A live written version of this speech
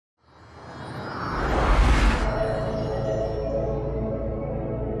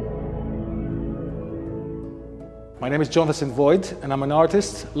My name is Jonathan Voigt, and I'm an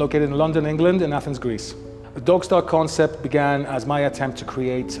artist located in London, England, and Athens, Greece. The Dogstar concept began as my attempt to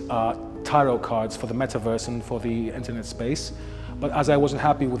create tarot cards for the metaverse and for the internet space. But as I wasn't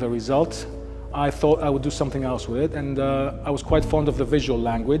happy with the result, I thought I would do something else with it, and I was quite fond of the visual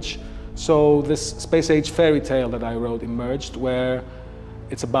language. So this space-age fairy tale that I wrote emerged, where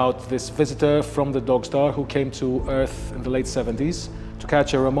it's about this visitor from the Dogstar who came to Earth in the late 70s to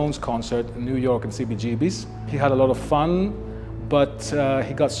catch a Ramones concert in New York and CBGB's. He had a lot of fun, but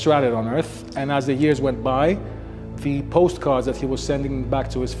he got stranded on Earth, and as the years went by, the postcards that he was sending back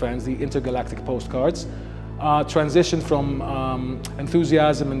to his friends, the Intergalactic Postcards, transitioned from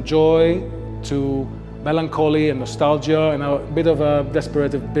enthusiasm and joy to melancholy and nostalgia and a bit of a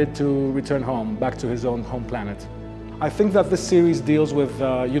desperate bid to return home, back to his own home planet. I think that this series deals with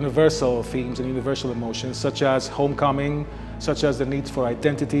universal themes and universal emotions, such as homecoming, such as the need for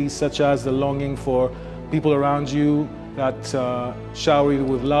identity, such as the longing for people around you that shower you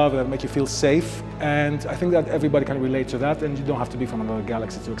with love and make you feel safe. And I think that everybody can relate to that, and you don't have to be from another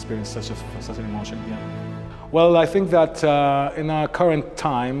galaxy to experience such an emotion. Yeah. Well, I think that in our current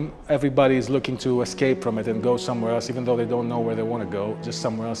time, everybody is looking to escape from it and go somewhere else, even though they don't know where they want to go, just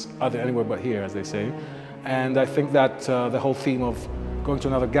somewhere else, anywhere but here, as they say. And I think that the whole theme of going to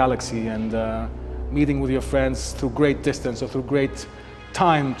another galaxy and meeting with your friends through great distance or through great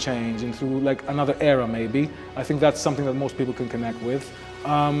time change and through like another era maybe, I think that's something that most people can connect with.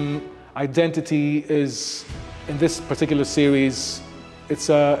 Identity is, in this particular series, it's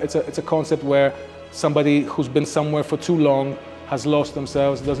a concept where somebody who's been somewhere for too long has lost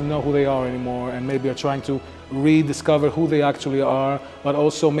themselves, doesn't know who they are anymore, and maybe are trying to rediscover who they actually are, but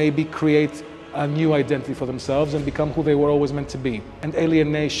also maybe create a new identity for themselves and become who they were always meant to be. And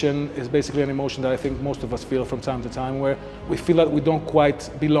alienation is basically an emotion that I think most of us feel from time to time, where we feel that we don't quite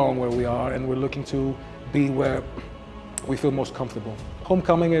belong where we are and we're looking to be where we feel most comfortable.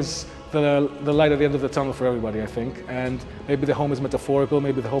 Homecoming is the light at the end of the tunnel for everybody, I think. And maybe the home is metaphorical,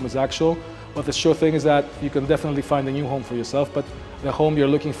 maybe the home is actual, but the sure thing is that you can definitely find a new home for yourself, but the home you're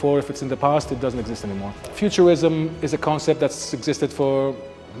looking for, if it's in the past, it doesn't exist anymore. Futurism is a concept that's existed for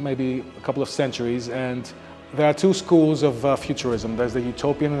maybe a couple of centuries, and there are two schools of futurism. There's the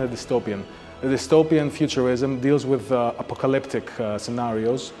utopian and the dystopian. The dystopian futurism deals with apocalyptic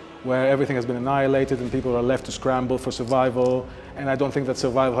scenarios where everything has been annihilated and people are left to scramble for survival, and I don't think that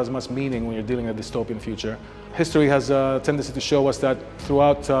survival has much meaning when you're dealing with a dystopian future. History has a tendency to show us that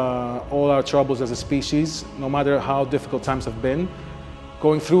throughout all our troubles as a species, no matter how difficult times have been,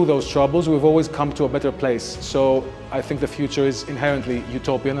 going through those troubles, we've always come to a better place. So I think the future is inherently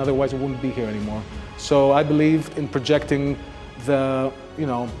utopian, otherwise we wouldn't be here anymore. So I believe in projecting the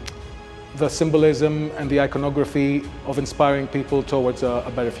symbolism and the iconography of inspiring people towards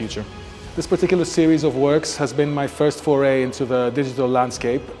a better future. This particular series of works has been my first foray into the digital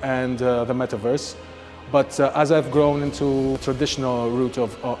landscape and the metaverse. But as I've grown into traditional route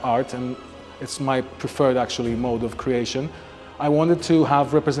of art, and it's my preferred actually mode of creation, I wanted to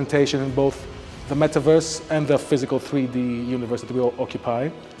have representation in both the metaverse and the physical 3D universe that we all occupy,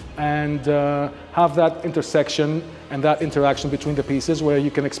 and have that intersection and that interaction between the pieces where you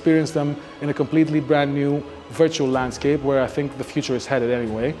can experience them in a completely brand new virtual landscape where I think the future is headed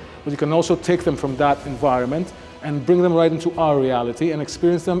anyway, but you can also take them from that environment and bring them right into our reality and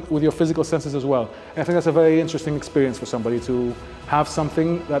experience them with your physical senses as well. And I think that's a very interesting experience for somebody to have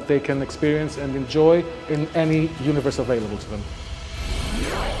something that they can experience and enjoy in any universe available to them.